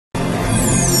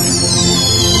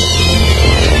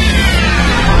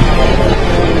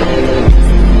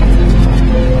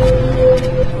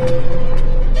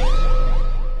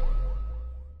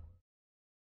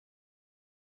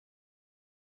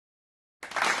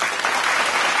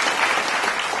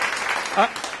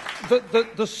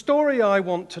The story I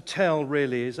want to tell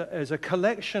really is a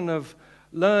collection of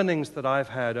learnings that I've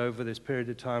had over this period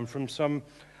of time from some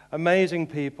amazing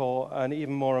people and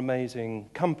even more amazing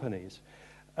companies.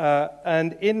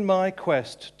 And in my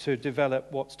quest to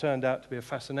develop what's turned out to be a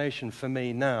fascination for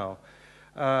me now,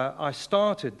 I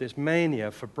started this mania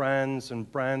for brands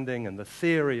and branding and the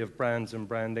theory of brands and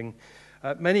branding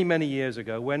many, many years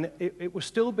ago when it was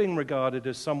still being regarded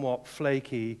as somewhat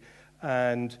flaky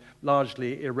and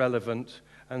largely irrelevant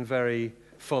and very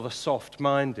for the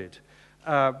soft-minded.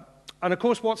 And of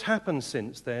course, what's happened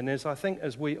since then is, I think,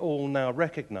 as we all now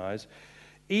recognize,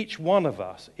 each one of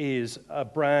us is a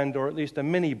brand, or at least a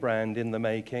mini brand in the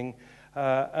making,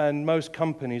 and most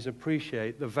companies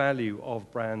appreciate the value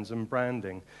of brands and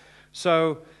branding.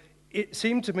 So it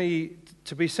seemed to me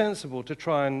to be sensible to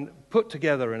try and put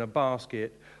together in a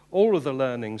basket all of the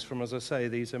learnings from, as I say,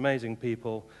 these amazing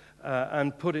people,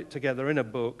 and put it together in a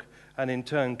book, and in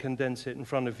turn condense it in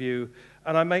front of you.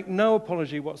 And I make no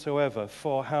apology whatsoever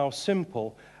for how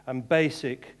simple and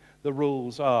basic the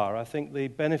rules are. I think the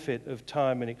benefit of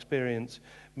time and experience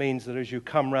means that as you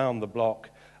come round the block,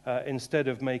 instead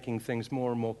of making things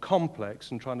more and more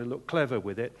complex and trying to look clever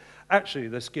with it, actually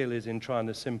the skill is in trying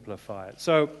to simplify it.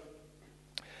 So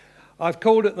I've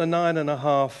called it the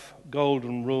 9.5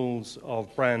 Golden Rules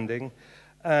of Branding,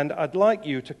 and I'd like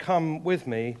you to come with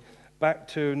me back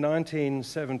to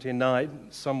 1979,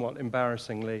 somewhat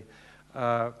embarrassingly.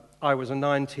 I was a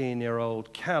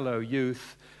 19-year-old callow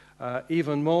youth,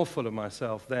 even more full of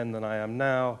myself then than I am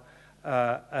now,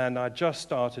 and I just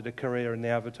started a career in the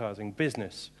advertising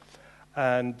business.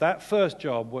 And that first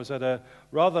job was at a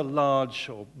rather large,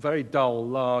 or very dull,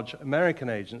 large American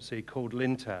agency called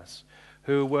Lintas,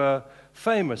 who were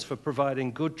famous for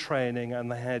providing good training,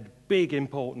 and they had big,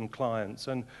 important clients.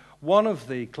 And one of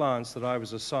the clients that I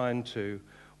was assigned to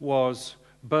was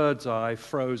Birdseye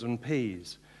frozen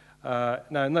peas. Now,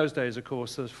 in those days, of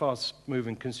course, there's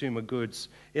fast-moving consumer goods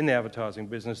in the advertising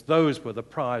business. Those were the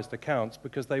prized accounts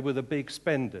because they were the big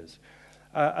spenders.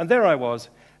 And there I was,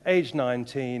 age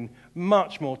 19,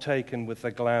 much more taken with the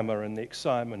glamour and the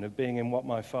excitement of being in what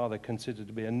my father considered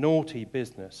to be a naughty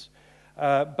business,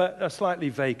 but a slightly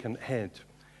vacant head.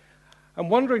 And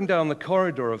wandering down the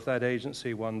corridor of that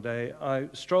agency one day, I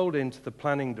strolled into the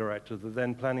planning director, the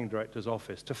then planning director's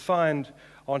office, to find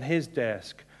on his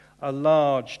desk a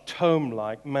large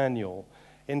tome-like manual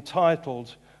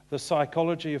entitled The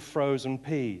Psychology of Frozen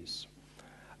Peas.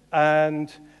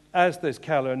 And as this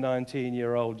callow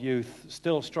 19-year-old youth,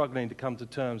 still struggling to come to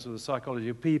terms with the psychology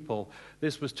of people,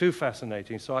 this was too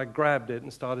fascinating, so I grabbed it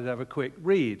and started to have a quick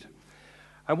read.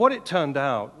 And what it turned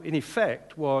out, in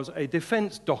effect, was a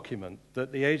defense document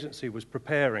that the agency was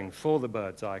preparing for the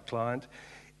Birdseye client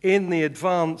in the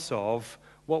advance of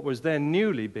what was then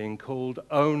newly being called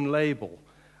own label.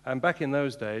 And back in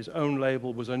those days, own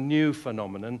label was a new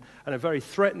phenomenon and a very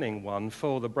threatening one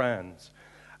for the brands.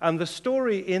 And the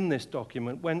story in this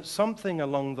document went something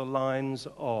along the lines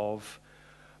of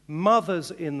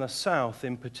mothers in the South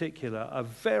in particular are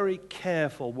very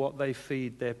careful what they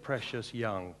feed their precious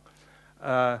young.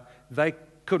 They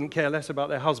couldn't care less about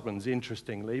their husbands,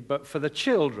 interestingly, but for the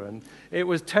children, it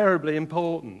was terribly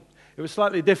important. It was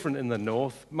slightly different in the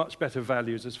North, much better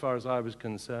values as far as I was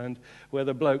concerned, where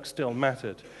the bloke still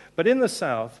mattered. But in the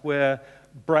South, where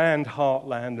brand,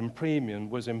 heartland, and premium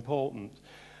was important,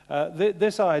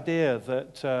 this idea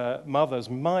that mothers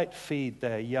might feed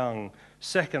their young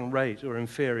second-rate or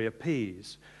inferior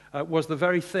peas was the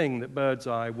very thing that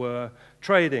Birdseye were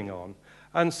trading on.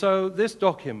 And so this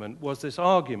document was this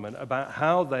argument about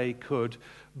how they could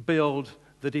build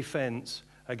the defense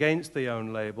against the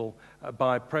own label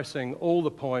by pressing all the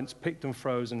points, picked and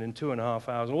frozen in 2.5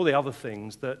 hours, and all the other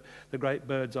things that the great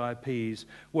Birdseye peas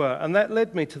were. And that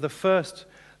led me to the first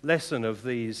lesson of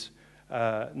these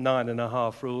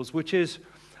 9.5 rules, which is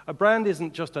a brand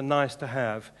isn't just a nice to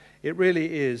have, it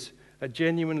really is a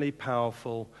genuinely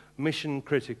powerful,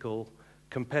 mission-critical,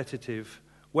 competitive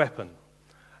weapon.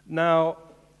 Now,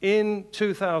 in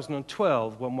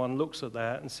 2012, when one looks at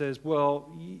that and says, well,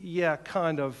 yeah,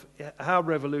 kind of, how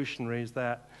revolutionary is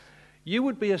that? You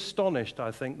would be astonished,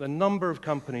 I think, the number of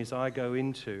companies I go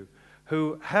into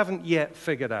who haven't yet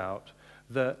figured out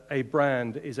that a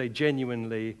brand is a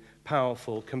genuinely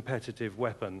powerful, competitive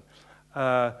weapon.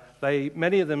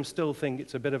 Many of them still think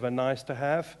it's a bit of a nice to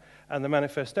have, and the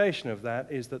manifestation of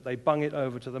that is that they bung it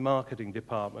over to the marketing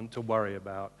department to worry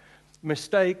about.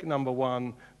 Mistake number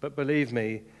one, but believe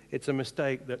me, it's a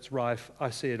mistake that's rife.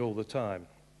 I see it all the time.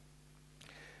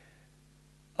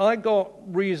 I got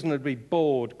reasonably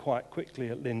bored quite quickly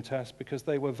at Lintas because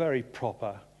they were very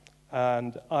proper.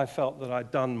 And I felt that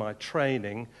I'd done my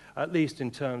training, at least in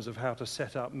terms of how to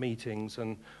set up meetings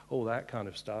and all that kind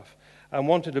of stuff, and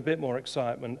wanted a bit more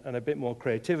excitement and a bit more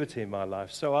creativity in my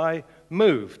life. So I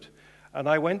moved, and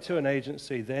I went to an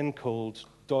agency then called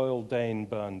Doyle Dane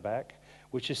Bernbach,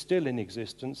 which is still in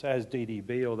existence as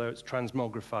DDB, although it's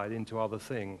transmogrified into other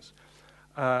things.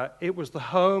 It was the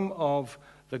home of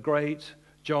the great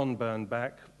John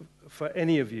Bernbach. For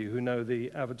any of you who know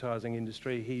the advertising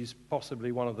industry, he's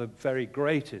possibly one of the very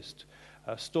greatest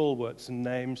stalwarts and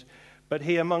names. But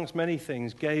he, amongst many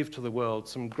things, gave to the world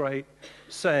some great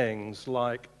sayings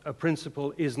like, "A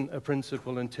principle isn't a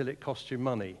principle until it costs you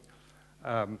money,"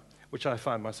 which I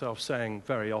find myself saying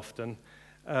very often,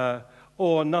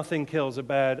 or "Nothing kills a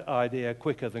bad idea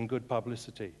quicker than good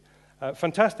publicity."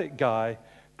 Fantastic guy,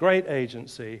 great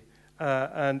agency,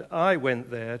 and I went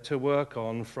there to work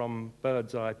on From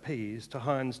Bird's Eye Peas to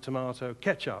Heinz Tomato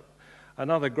Ketchup,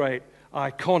 another great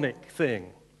iconic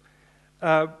thing.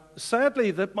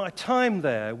 Sadly, my time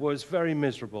there was very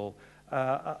miserable.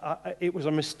 It was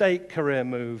a mistake career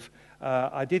move.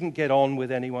 I didn't get on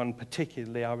with anyone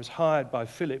particularly. I was hired by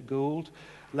Philip Gould,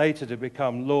 later to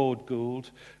become Lord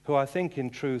Gould, who I think in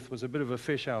truth was a bit of a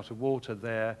fish out of water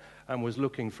there and was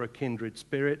looking for a kindred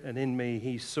spirit, and in me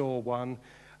he saw one.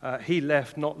 He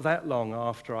left not that long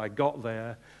after I got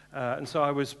there, and so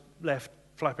I was left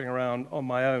flapping around on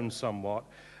my own somewhat.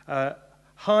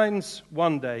 Heinz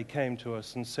one day came to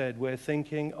us and said, "We're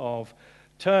thinking of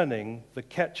turning the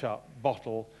ketchup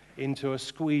bottle into a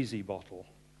squeezy bottle."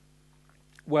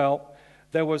 Well,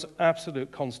 there was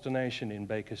absolute consternation in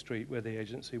Baker Street where the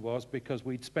agency was, because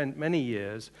we'd spent many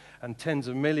years and tens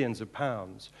of millions of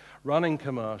pounds running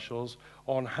commercials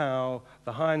on how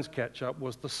the Heinz ketchup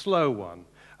was the slow one.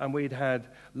 And we'd had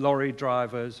lorry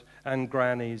drivers and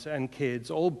grannies and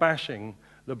kids all bashing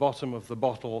the bottom of the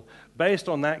bottle based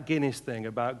on that Guinness thing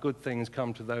about good things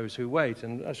come to those who wait.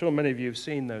 And I'm sure many of you have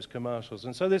seen those commercials.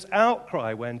 And so this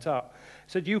outcry went up.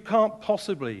 Said, "You can't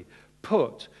possibly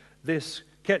put this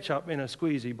ketchup in a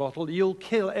squeezy bottle. You'll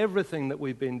kill everything that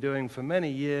we've been doing for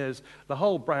many years. The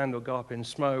whole brand will go up in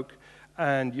smoke,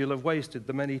 and you'll have wasted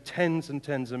the many tens and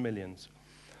tens of millions."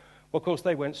 Well, of course,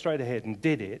 they went straight ahead and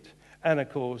did it. And,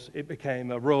 of course, it became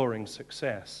a roaring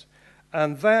success.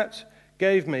 And that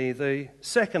gave me the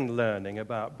second learning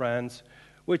about brands,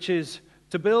 which is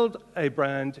to build a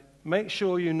brand, make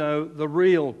sure you know the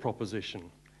real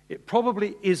proposition. It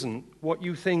probably isn't what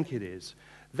you think it is.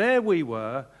 There we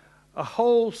were, a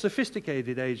whole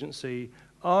sophisticated agency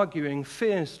arguing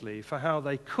fiercely for how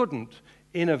they couldn't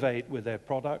innovate with their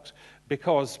products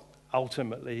because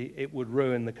ultimately it would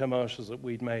ruin the commercials that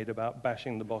we'd made about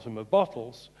bashing the bottom of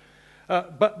bottles.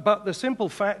 But the simple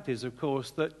fact is, of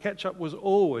course, that ketchup was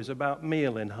always about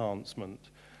meal enhancement.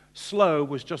 Slow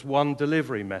was just one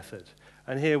delivery method,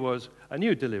 and here was a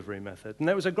new delivery method. And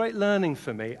it was a great learning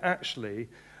for me, actually,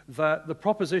 that the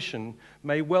proposition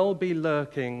may well be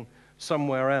lurking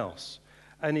somewhere else.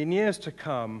 And in years to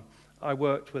come, I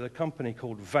worked with a company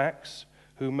called Vax,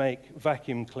 who make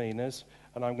vacuum cleaners.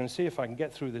 And I'm going to see if I can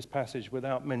get through this passage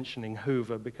without mentioning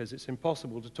Hoover, because it's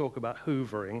impossible to talk about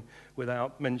hoovering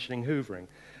without mentioning hoovering.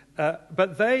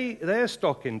 But their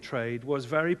stock in trade was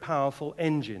very powerful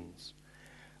engines.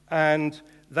 And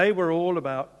they were all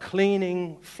about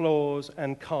cleaning floors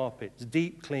and carpets,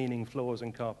 deep cleaning floors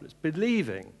and carpets,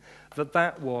 believing that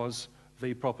that was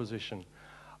the proposition.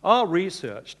 Our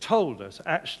research told us,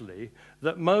 actually,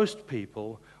 that most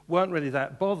people weren't really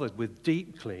that bothered with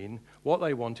deep clean. What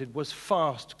they wanted was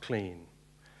fast clean.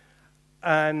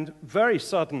 And very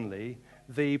suddenly,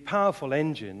 the powerful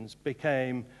engines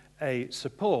became a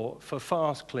support for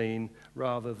fast clean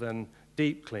rather than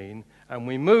deep clean, and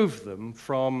we moved them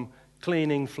from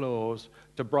cleaning floors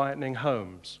to brightening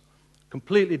homes.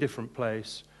 Completely different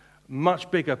place, much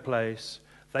bigger place.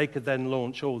 They could then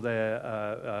launch all their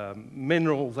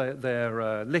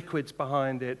their liquids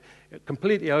behind it. It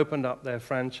completely opened up their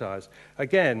franchise.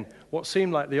 Again, what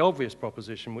seemed like the obvious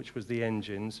proposition, which was the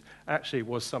engines, actually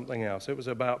was something else. It was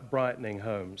about brightening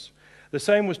homes. The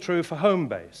same was true for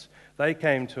Homebase. They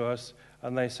came to us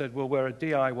and they said, "Well, we're a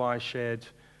DIY shed,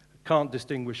 can't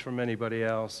distinguish from anybody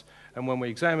else." And when we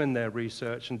examined their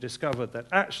research and discovered that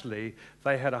actually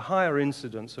they had a higher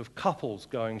incidence of couples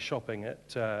going shopping at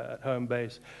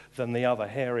Homebase than the other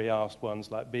hairy-assed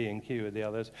ones like B&Q or the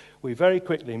others, we very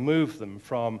quickly moved them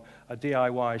from a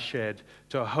DIY shed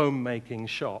to a homemaking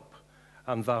shop,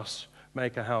 and thus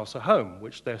make a house a home,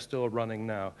 which they're still running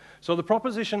now. So the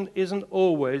proposition isn't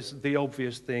always the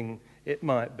obvious thing it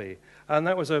might be. And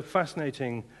that was a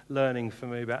fascinating learning for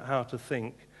me about how to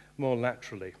think more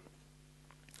laterally.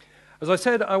 As I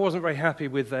said, I wasn't very happy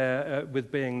with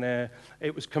being there.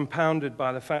 It was compounded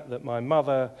by the fact that my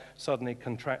mother suddenly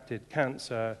contracted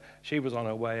cancer. She was on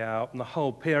her way out, and the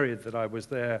whole period that I was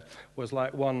there was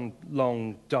like one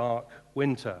long, dark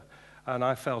winter. And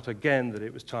I felt again that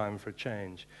it was time for a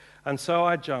change. And so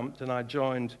I jumped and I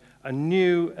joined a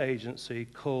new agency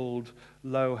called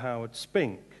Lowe Howard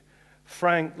Spink.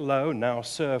 Frank Lowe, now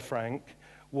Sir Frank,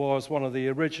 was one of the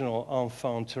original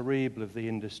enfants terribles of the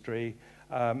industry.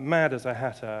 Mad as a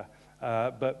hatter,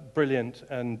 but brilliant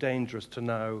and dangerous to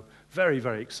know. Very,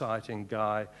 very exciting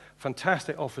guy.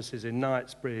 Fantastic offices in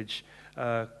Knightsbridge.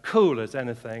 Cool as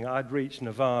anything. I'd reached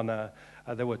nirvana.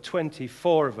 There were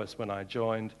 24 of us when I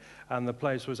joined, and the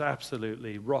place was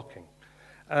absolutely rocking.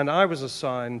 And I was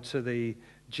assigned to the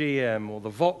GM, or the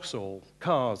Vauxhall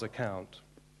Cars account.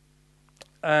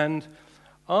 And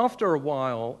after a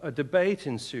while, a debate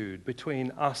ensued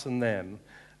between us and them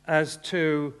as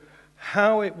to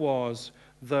how it was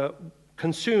that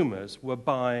consumers were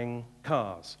buying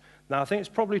cars. Now, I think it's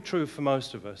probably true for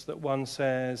most of us that one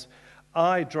says,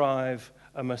 I drive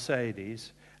a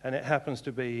Mercedes, and it happens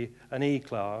to be an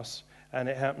E-Class, and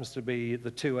it happens to be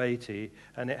the 280,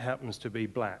 and it happens to be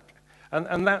black.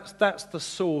 And that's the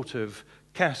sort of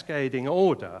cascading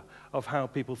order of how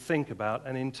people think about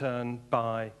and in turn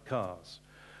buy cars.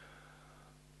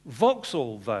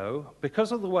 Vauxhall, though,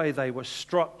 because of the way they were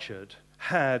structured,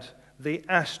 had the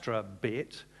Astra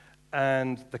bit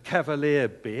and the Cavalier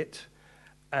bit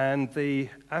and the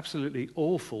absolutely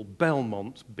awful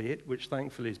Belmont bit, which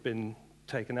thankfully has been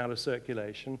taken out of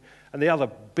circulation, and the other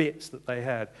bits that they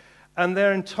had. And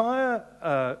their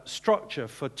entire structure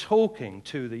for talking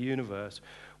to the universe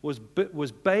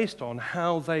was based on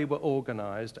how they were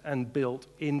organized and built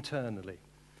internally.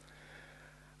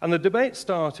 And the debate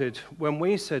started when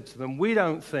we said to them, we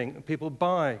don't think people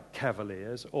buy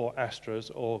Cavaliers or Astras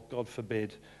or, God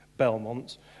forbid,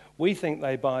 Belmonts. We think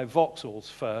they buy Vauxhalls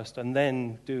first and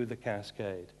then do the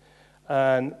cascade.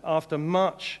 And after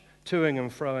much toing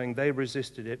and froing, they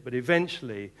resisted it, but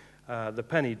eventually the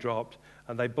penny dropped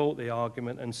and they bought the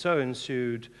argument, and so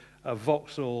ensued a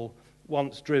Vauxhall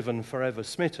once driven, forever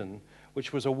smitten,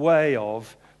 which was a way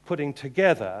of putting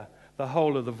together the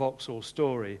whole of the Vauxhall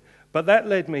story. But that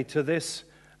led me to this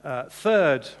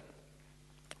third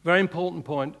very important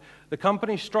point. The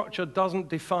company structure doesn't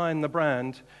define the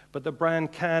brand, but the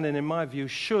brand can, and in my view,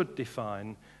 should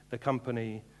define the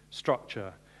company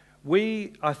structure.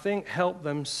 We, I think, help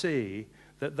them see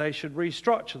that they should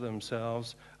restructure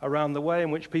themselves around the way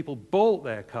in which people bought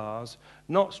their cars,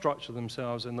 not structure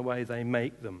themselves in the way they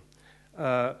make them.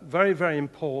 Very, very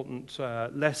important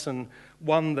lesson,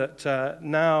 one that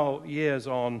now, years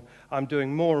on, I'm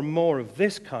doing more and more of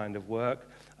this kind of work,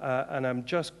 and I'm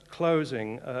just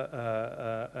closing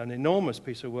an enormous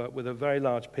piece of work with a very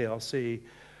large PLC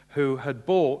who had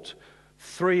bought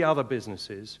 3 other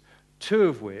businesses, 2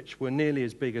 of which were nearly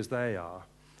as big as they are.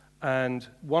 And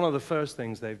one of the first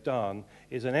things they've done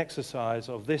is an exercise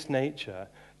of this nature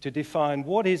to define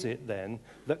what is it then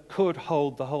that could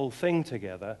hold the whole thing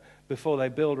together before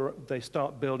they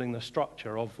start building the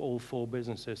structure of all 4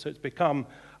 businesses. So it's become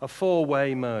a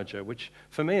 4-way merger, which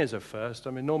for me is a first. I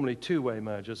mean, normally 2-way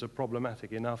mergers are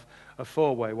problematic enough. A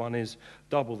 4-way one is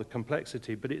double the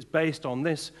complexity, but it's based on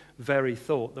this very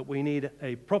thought that we need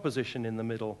a proposition in the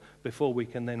middle before we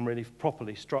can then really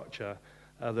properly structure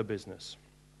the business.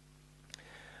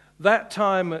 That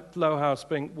time at Lowe Howard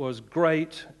Spink was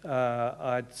great.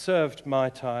 I'd served my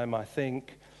time, I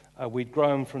think. We'd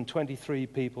grown from 23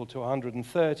 people to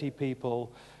 130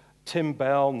 people. Tim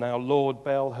Bell, now Lord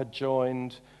Bell, had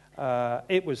joined.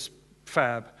 It was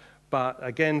fab, but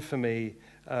again for me,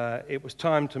 it was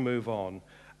time to move on.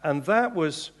 And that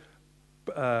was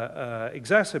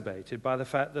exacerbated by the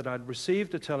fact that I'd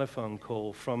received a telephone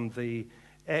call from the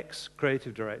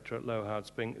ex-creative director at Lowe Howard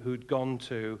Spink who'd gone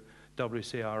to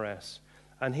WCRS,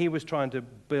 and he was trying to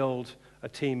build a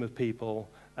team of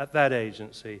people at that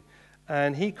agency.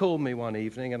 And he called me one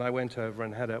evening, and I went over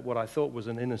and had what I thought was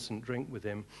an innocent drink with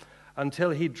him, until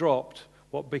he dropped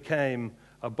what became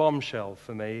a bombshell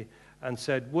for me and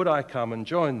said, would I come and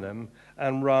join them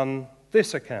and run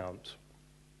this account?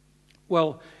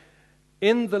 Well,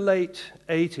 in the late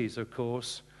 80s, of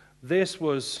course, this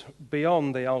was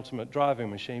beyond the ultimate driving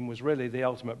machine, was really the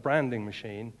ultimate branding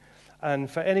machine.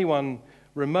 And for anyone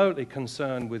remotely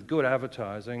concerned with good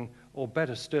advertising, or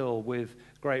better still, with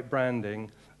great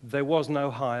branding, there was no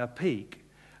higher peak.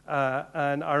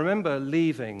 And I remember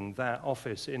leaving that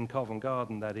office in Covent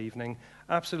Garden that evening,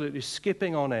 absolutely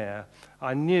skipping on air.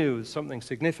 I knew something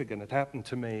significant had happened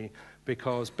to me,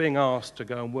 because being asked to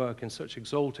go and work in such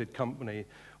exalted company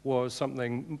was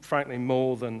something, frankly,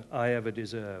 more than I ever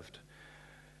deserved.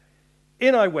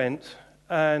 in I went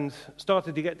and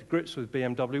started to get to grips with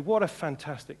BMW. What a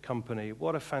fantastic company,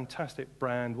 what a fantastic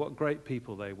brand, what great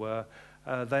people they were.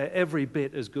 They're every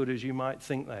bit as good as you might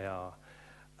think they are.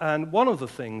 And one of the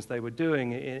things they were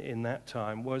doing in that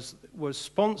time was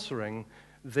sponsoring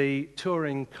the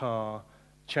touring car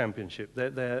championship,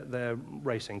 their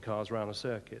racing cars around a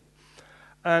circuit.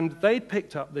 And they'd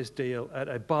picked up this deal at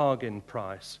a bargain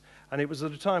price. And it was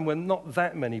at a time when not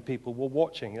that many people were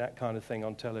watching that kind of thing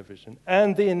on television.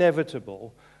 And the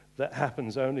inevitable that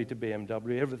happens only to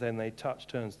BMW, everything they touch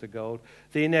turns to gold,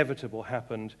 the inevitable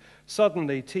happened.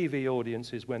 Suddenly, TV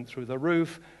audiences went through the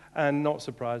roof, and not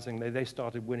surprisingly, they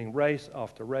started winning race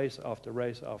after race after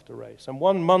race after race. And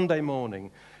one Monday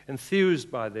morning,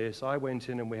 enthused by this, I went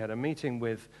in and we had a meeting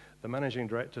with the managing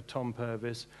director, Tom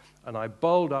Purvis, and I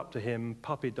bowled up to him,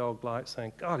 puppy dog-like,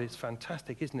 saying, God, it's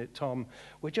fantastic, isn't it, Tom?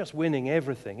 We're just winning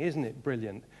everything, isn't it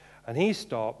brilliant? And he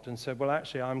stopped and said, well,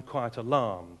 actually, I'm quite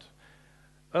alarmed.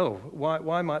 Oh,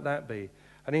 why might that be?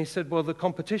 And he said, well, the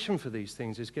competition for these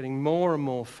things is getting more and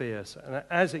more fierce. And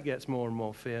as it gets more and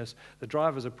more fierce, the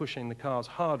drivers are pushing the cars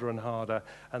harder and harder,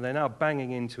 and they're now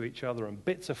banging into each other, and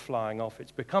bits are flying off.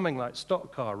 It's becoming like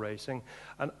stock car racing,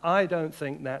 and I don't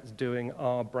think that's doing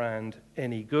our brand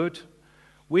any good.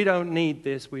 We don't need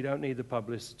this. We don't need the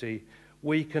publicity.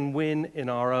 We can win in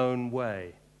our own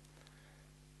way.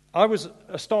 I was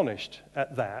astonished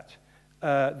at that,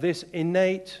 this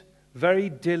innate, very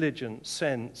diligent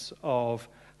sense of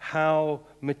how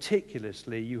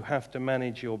meticulously you have to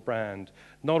manage your brand.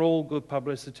 Not all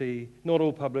publicity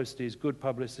is good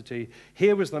publicity.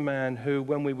 Here was the man who,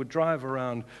 when we would drive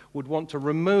around, would want to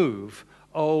remove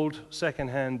old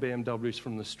second-hand BMWs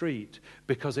from the street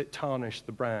because it tarnished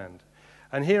the brand.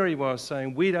 And here he was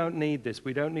saying, we don't need this.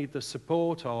 We don't need the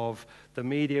support of the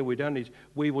media.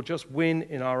 We will just win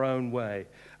in our own way.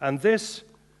 And this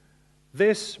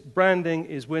branding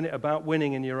is about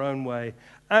winning in your own way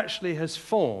actually has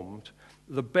formed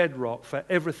the bedrock for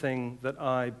everything that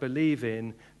I believe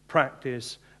in,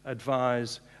 practice,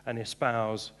 advise, and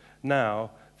espouse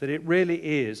now, that it really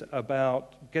is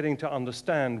about getting to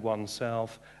understand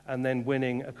oneself and then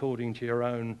winning according to your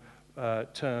own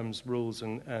terms, rules,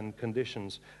 and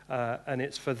conditions. And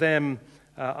it's for them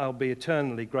I'll be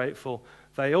eternally grateful.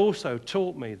 They also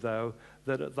taught me, though,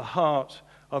 that at the heart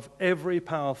of every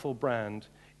powerful brand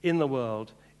in the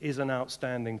world is an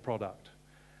outstanding product.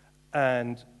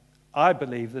 And I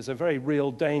believe there's a very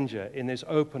real danger in this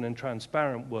open and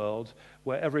transparent world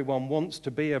where everyone wants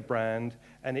to be a brand,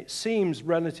 and it seems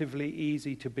relatively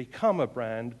easy to become a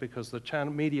brand because the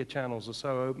media channels are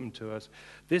so open to us.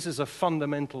 This is a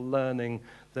fundamental learning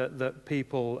that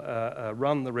people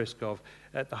run the risk of.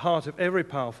 At the heart of every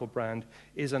powerful brand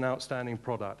is an outstanding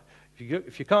product.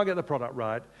 If you can't get the product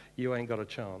right, you ain't got a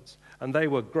chance. And they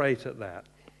were great at that.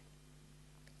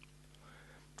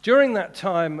 During that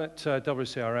time at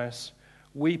WCRS,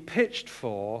 we pitched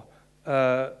for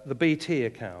the BT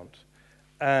account,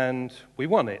 and we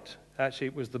won it. Actually,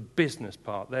 it was the business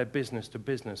part, their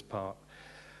business-to-business part.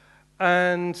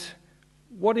 And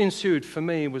what ensued for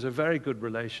me was a very good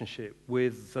relationship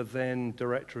with the then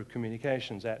Director of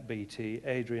Communications at BT,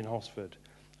 Adrian Hosford.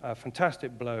 A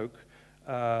fantastic bloke,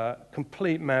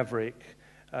 complete maverick,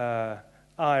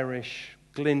 Irish,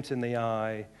 glint in the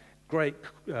eye, great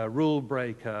rule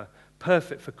breaker,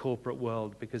 perfect for corporate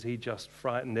world because he just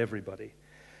frightened everybody.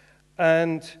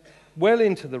 And well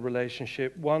into the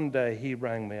relationship, one day he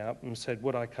rang me up and said,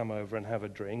 would I come over and have a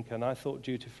drink? And I thought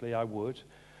dutifully I would.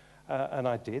 And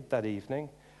I did that evening.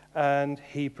 And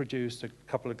he produced a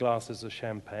couple of glasses of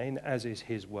champagne, as is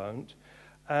his wont,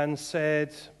 and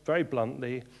said very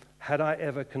bluntly, had I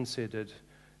ever considered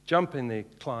jumping the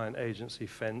client agency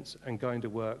fence and going to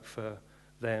work for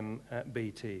them at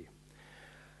BT?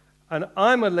 And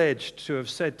I'm alleged to have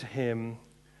said to him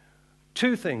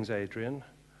two things, Adrian.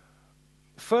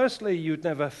 Firstly, you'd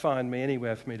never find me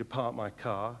anywhere for me to park my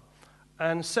car.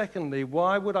 And secondly,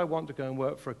 why would I want to go and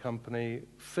work for a company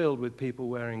filled with people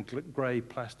wearing grey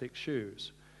plastic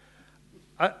shoes?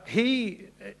 He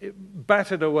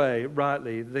battered away,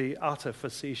 rightly, the utter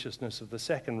facetiousness of the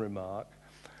second remark,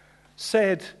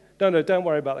 said, no, don't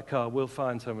worry about the car, we'll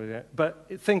find somebody. But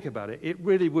think about it. It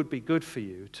really would be good for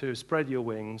you to spread your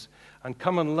wings and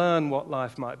come and learn what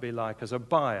life might be like as a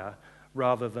buyer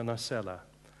rather than a seller.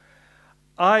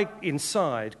 I,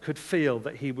 inside, could feel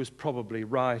that he was probably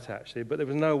right, actually, but there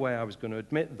was no way I was going to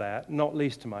admit that, not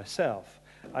least to myself.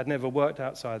 I'd never worked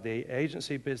outside the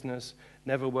agency business,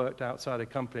 never worked outside a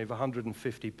company of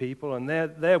 150 people, and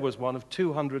there was one of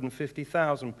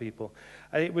 250,000 people.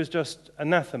 And it was just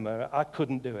anathema. I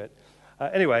couldn't do it.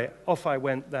 Anyway, off I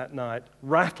went that night,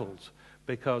 rattled,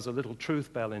 because a little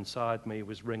truth bell inside me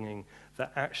was ringing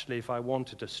that actually if I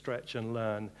wanted to stretch and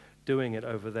learn, doing it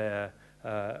over there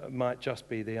might just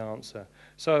be the answer.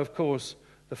 So, of course,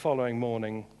 the following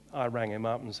morning, I rang him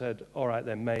up and said, all right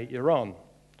then, mate, you're on.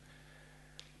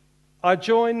 I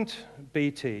joined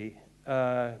BT,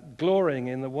 glorying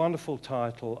in the wonderful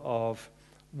title of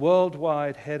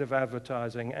Worldwide Head of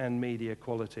Advertising and Media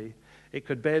Quality. It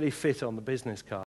could barely fit on the business card.